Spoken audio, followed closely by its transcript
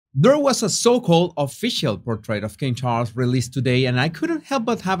There was a so-called official portrait of King Charles released today, and I couldn't help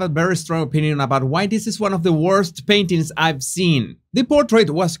but have a very strong opinion about why this is one of the worst paintings I've seen. The portrait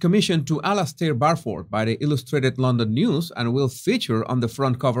was commissioned to Alastair Barford by the Illustrated London News and will feature on the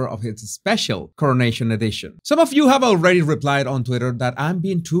front cover of its special Coronation edition. Some of you have already replied on Twitter that I'm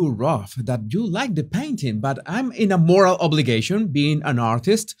being too rough, that you like the painting, but I'm in a moral obligation, being an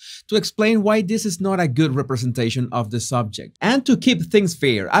artist, to explain why this is not a good representation of the subject. And to keep things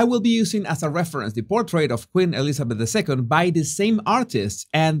fair, I will be using as a reference the portrait of Queen Elizabeth II by the same artist,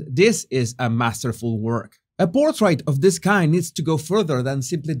 and this is a masterful work. A portrait of this kind needs to go further than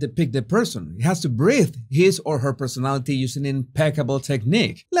simply depict the person. It has to breathe his or her personality using impeccable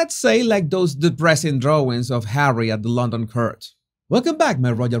technique. Let's say like those depressing drawings of Harry at the London Court. Welcome back,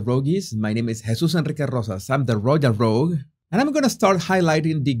 my Royal Rogues. My name is Jesus Enrique Rosas. I'm the Royal Rogue. And I'm going to start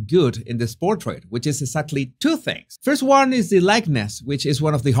highlighting the good in this portrait, which is exactly two things. First one is the likeness, which is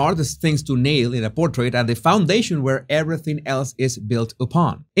one of the hardest things to nail in a portrait and the foundation where everything else is built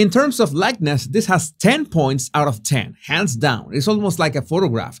upon. In terms of likeness, this has 10 points out of 10, hands down. It's almost like a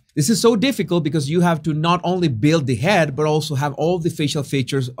photograph. This is so difficult because you have to not only build the head, but also have all the facial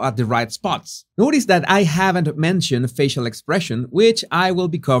features at the right spots. Notice that I haven't mentioned facial expression, which I will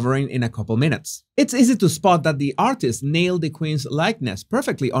be covering in a couple minutes. It's easy to spot that the artist nailed the Queen's likeness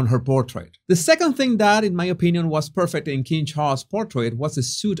perfectly on her portrait. The second thing that, in my opinion, was perfect in King Charles' portrait was the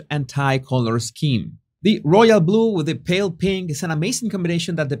suit and tie color scheme. The royal blue with the pale pink is an amazing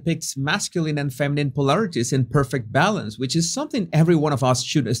combination that depicts masculine and feminine polarities in perfect balance, which is something every one of us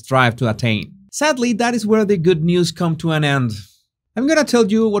should strive to attain. Sadly, that is where the good news come to an end. I'm gonna tell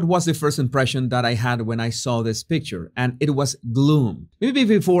you what was the first impression that I had when I saw this picture, and it was gloom. Maybe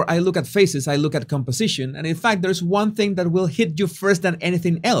before I look at faces, I look at composition, and in fact, there's one thing that will hit you first than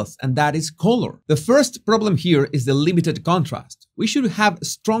anything else, and that is color. The first problem here is the limited contrast. We should have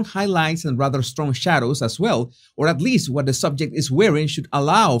strong highlights and rather strong shadows as well, or at least what the subject is wearing should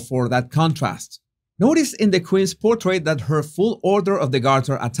allow for that contrast. Notice in the Queen's portrait that her full Order of the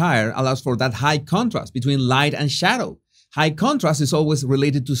Garter attire allows for that high contrast between light and shadow. High contrast is always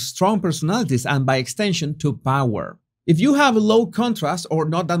related to strong personalities and by extension to power. If you have low contrast or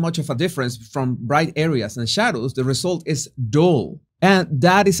not that much of a difference from bright areas and shadows, the result is dull. And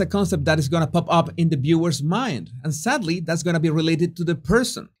that is a concept that is going to pop up in the viewer's mind. And sadly, that's going to be related to the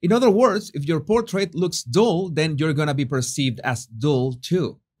person. In other words, if your portrait looks dull, then you're going to be perceived as dull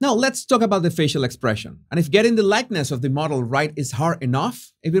too. Now, let's talk about the facial expression. And if getting the likeness of the model right is hard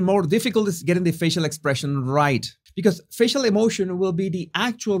enough, even more difficult is getting the facial expression right. Because facial emotion will be the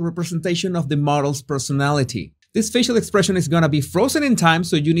actual representation of the model's personality. This facial expression is going to be frozen in time,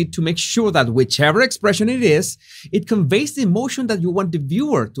 so you need to make sure that whichever expression it is, it conveys the emotion that you want the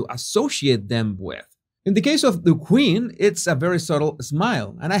viewer to associate them with. In the case of the Queen, it's a very subtle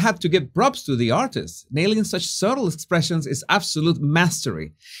smile, and I have to give props to the artist. Nailing such subtle expressions is absolute mastery.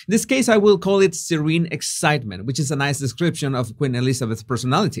 In this case, I will call it serene excitement, which is a nice description of Queen Elizabeth's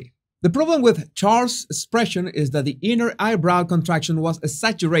personality. The problem with Charles' expression is that the inner eyebrow contraction was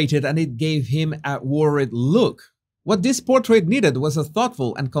exaggerated and it gave him a worried look. What this portrait needed was a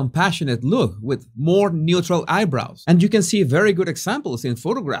thoughtful and compassionate look with more neutral eyebrows. And you can see very good examples in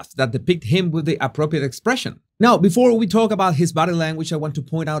photographs that depict him with the appropriate expression. Now, before we talk about his body language, I want to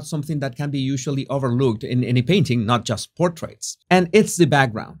point out something that can be usually overlooked in any painting, not just portraits. And it's the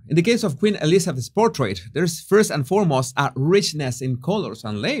background. In the case of Queen Elizabeth's portrait, there's first and foremost a richness in colors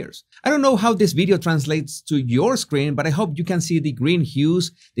and layers. I don't know how this video translates to your screen, but I hope you can see the green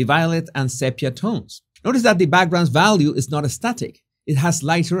hues, the violet and sepia tones. Notice that the background's value is not static. It has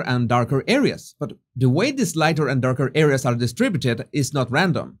lighter and darker areas, but the way these lighter and darker areas are distributed is not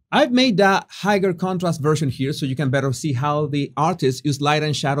random. I've made a higher contrast version here so you can better see how the artist used light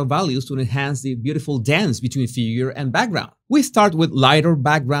and shadow values to enhance the beautiful dance between figure and background. We start with lighter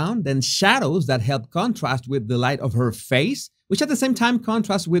background, then shadows that help contrast with the light of her face, which at the same time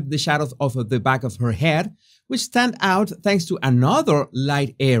contrast with the shadows of the back of her head, which stand out thanks to another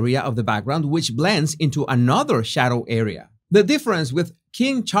light area of the background which blends into another shadow area. The difference with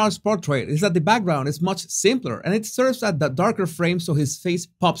King Charles' portrait is that the background is much simpler and it serves as the darker frame so his face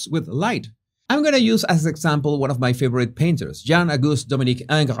pops with light. I'm going to use as an example one of my favorite painters, Jean-Auguste Dominique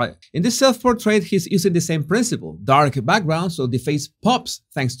Ingres. In this self-portrait, he's using the same principle, dark background so the face pops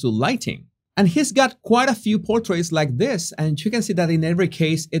thanks to lighting. And he's got quite a few portraits like this, and you can see that in every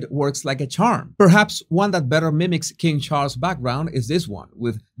case it works like a charm. Perhaps one that better mimics King Charles' background is this one,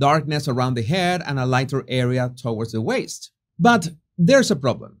 with darkness around the head and a lighter area towards the waist. But there's a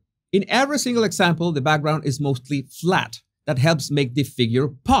problem. In every single example, the background is mostly flat. That helps make the figure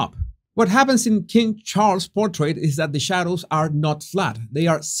pop. What happens in King Charles' portrait is that the shadows are not flat. They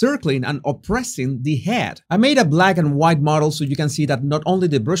are circling and oppressing the head. I made a black and white model so you can see that not only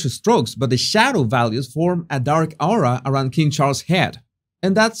the brush strokes, but the shadow values form a dark aura around King Charles' head.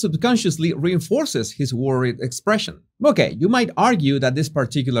 And that subconsciously reinforces his worried expression. Okay, you might argue that this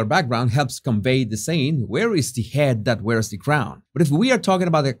particular background helps convey the saying, "Where is the head that wears the crown?" But if we are talking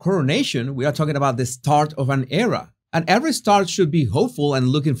about a coronation, we are talking about the start of an era. And every start should be hopeful and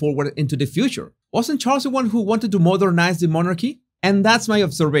looking forward into the future. Wasn't Charles the one who wanted to modernize the monarchy? And that's my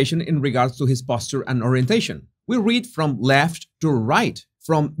observation in regards to his posture and orientation. We read from left to right,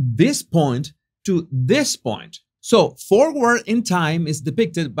 from this point to this point. So, forward in time is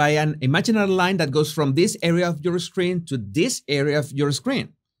depicted by an imaginary line that goes from this area of your screen to this area of your screen.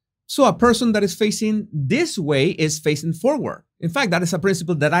 So, a person that is facing this way is facing forward. In fact, that is a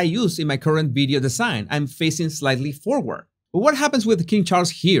principle that I use in my current video design. I'm facing slightly forward. But what happens with King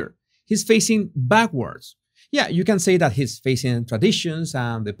Charles here? He's facing backwards. Yeah, you can say that he's facing traditions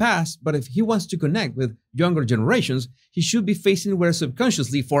and the past, but if he wants to connect with younger generations, he should be facing where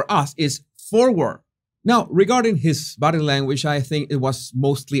subconsciously for us is forward. Now, regarding his body language, I think it was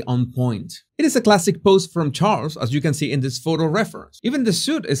mostly on point. It is a classic pose from Charles, as you can see in this photo reference. Even the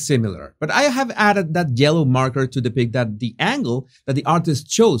suit is similar, but I have added that yellow marker to depict that the angle that the artist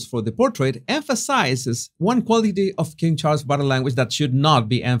chose for the portrait emphasizes one quality of King Charles' body language that should not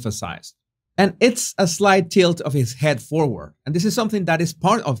be emphasized. And it's a slight tilt of his head forward. And this is something that is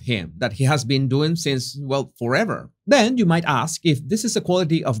part of him, that he has been doing since, well, forever. Then you might ask, if this is a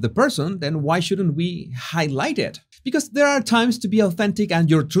quality of the person, then why shouldn't we highlight it? Because there are times to be authentic and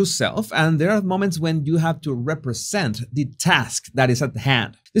your true self, and there are moments when you have to represent the task that is at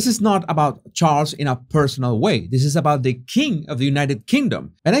hand. This is not about Charles in a personal way. This is about the King of the United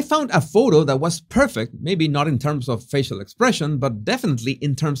Kingdom. And I found a photo that was perfect, maybe not in terms of facial expression, but definitely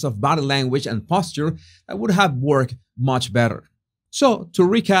in terms of body language and posture that would have worked much better. So, to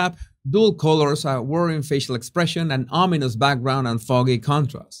recap, dual colors, a worrying facial expression, an ominous background, and foggy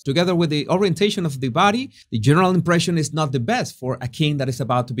contrast. Together with the orientation of the body, the general impression is not the best for a king that is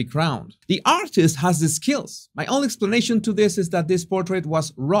about to be crowned. The artist has the skills. My only explanation to this is that this portrait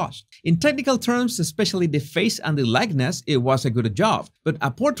was rushed. In technical terms, especially the face and the likeness, it was a good job. But a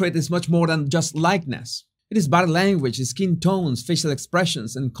portrait is much more than just likeness. It is body language, skin tones, facial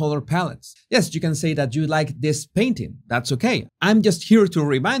expressions, and color palettes. Yes, you can say that you like this painting. That's okay. I'm just here to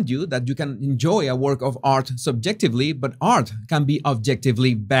remind you that you can enjoy a work of art subjectively, but art can be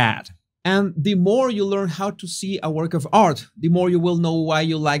objectively bad. And the more you learn how to see a work of art, the more you will know why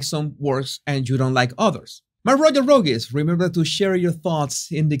you like some works and you don't like others. My Royal Rogues, remember to share your thoughts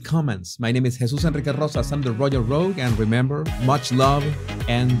in the comments. My name is Jesus Enrique Rosas, I'm the Royal Rogue, and remember, much love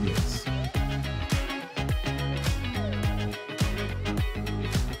and bliss.